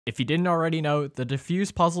If you didn't already know, the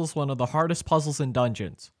Defuse puzzle is one of the hardest puzzles in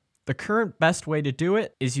dungeons. The current best way to do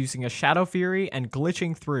it is using a Shadow Fury and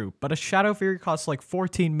glitching through, but a Shadow Fury costs like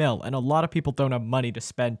 14 mil and a lot of people don't have money to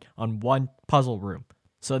spend on one puzzle room.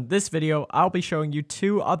 So in this video, I'll be showing you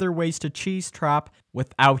 2 other ways to cheese trap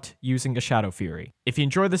without using a Shadow Fury. If you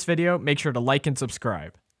enjoyed this video, make sure to like and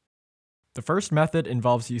subscribe. The first method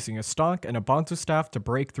involves using a stonk and a Bantu staff to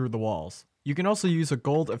break through the walls. You can also use a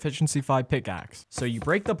gold efficiency 5 pickaxe. So you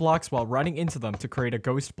break the blocks while running into them to create a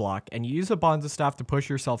ghost block, and you use a Bantu staff to push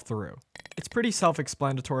yourself through. It's pretty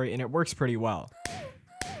self-explanatory and it works pretty well.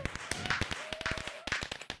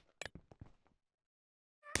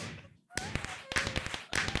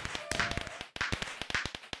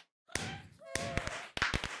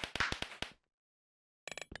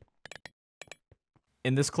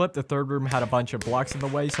 In this clip, the third room had a bunch of blocks in the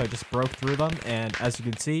way, so I just broke through them, and as you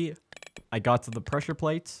can see, I got to the pressure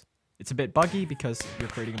plates. It's a bit buggy because you're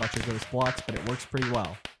creating a bunch of ghost blocks, but it works pretty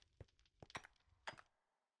well.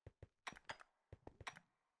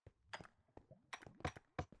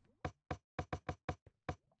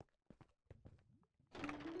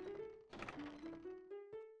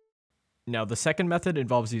 Now, the second method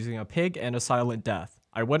involves using a pig and a silent death.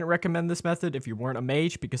 I wouldn't recommend this method if you weren't a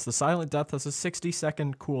mage because the silent death has a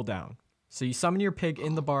 60-second cooldown. So you summon your pig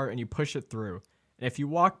in the bar and you push it through. And if you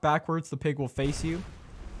walk backwards, the pig will face you.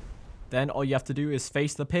 Then all you have to do is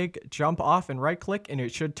face the pig, jump off and right click, and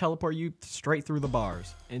it should teleport you straight through the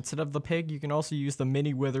bars. Instead of the pig, you can also use the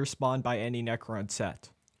mini wither spawned by any Necron set.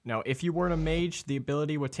 Now, if you weren't a mage, the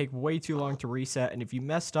ability would take way too long to reset, and if you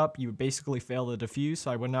messed up, you would basically fail the defuse,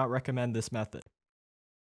 so I would not recommend this method.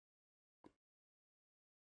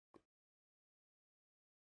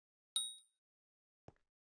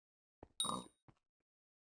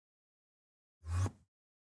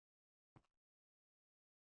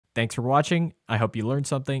 Thanks for watching, I hope you learned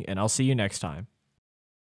something, and I'll see you next time.